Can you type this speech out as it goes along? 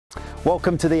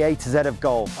Welcome to the A to Z of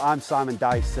golf. I'm Simon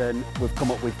Dyson. We've come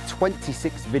up with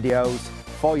 26 videos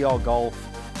for your golf.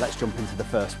 Let's jump into the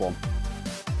first one.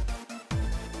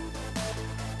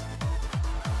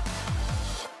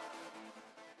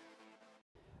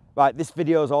 Right, this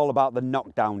video is all about the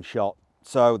knockdown shot.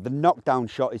 So the knockdown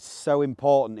shot is so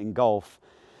important in golf.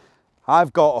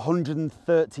 I've got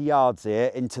 130 yards here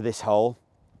into this hole.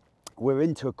 We're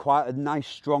into quite a nice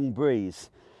strong breeze.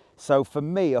 So for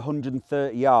me,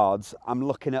 130 yards, I'm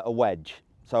looking at a wedge.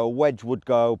 So a wedge would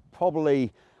go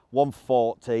probably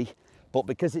 140, but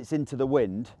because it's into the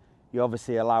wind, you're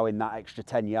obviously allowing that extra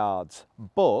 10 yards.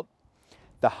 But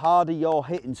the harder you're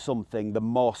hitting something, the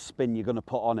more spin you're going to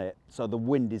put on it. So the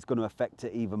wind is going to affect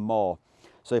it even more.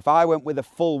 So if I went with a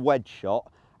full wedge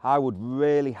shot, I would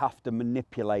really have to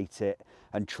manipulate it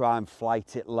and try and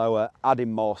flight it lower,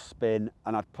 adding more spin,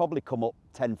 and I'd probably come up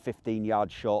 10, 15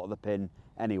 yards short of the pin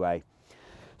anyway.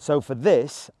 So for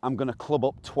this, I'm going to club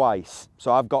up twice.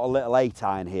 So I've got a little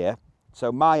 8-iron here.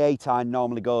 So my 8-iron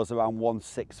normally goes around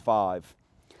 165.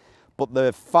 But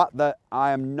the fact that I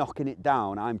am knocking it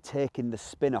down, I'm taking the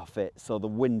spin off it, so the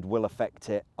wind will affect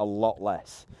it a lot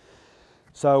less.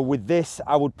 So with this,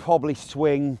 I would probably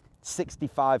swing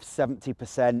 65,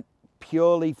 70%,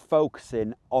 purely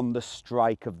focusing on the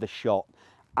strike of the shot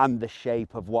and the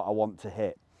shape of what I want to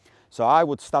hit. So I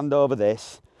would stand over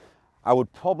this. I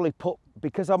would probably put,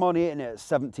 because I'm only hitting it at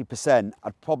 70%,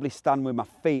 I'd probably stand with my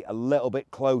feet a little bit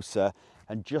closer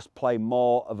and just play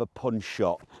more of a punch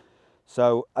shot.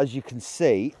 So as you can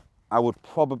see, I would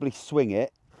probably swing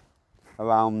it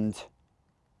around,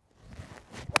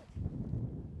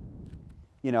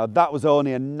 you know, that was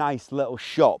only a nice little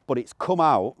shot, but it's come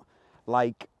out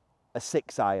like a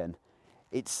 6-iron.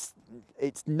 It's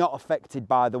not affected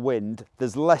by the wind.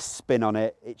 There's less spin on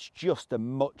it. It's just a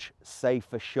much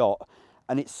safer shot.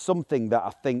 And it's something that I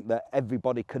think that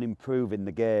everybody can improve in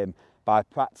the game by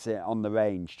practicing it on the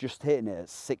range. Just hitting it at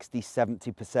 60,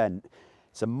 70%.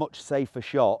 It's a much safer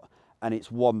shot, and it's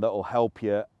one that will help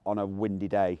you on a windy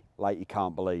day like you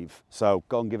can't believe. So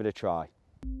go and give it a try.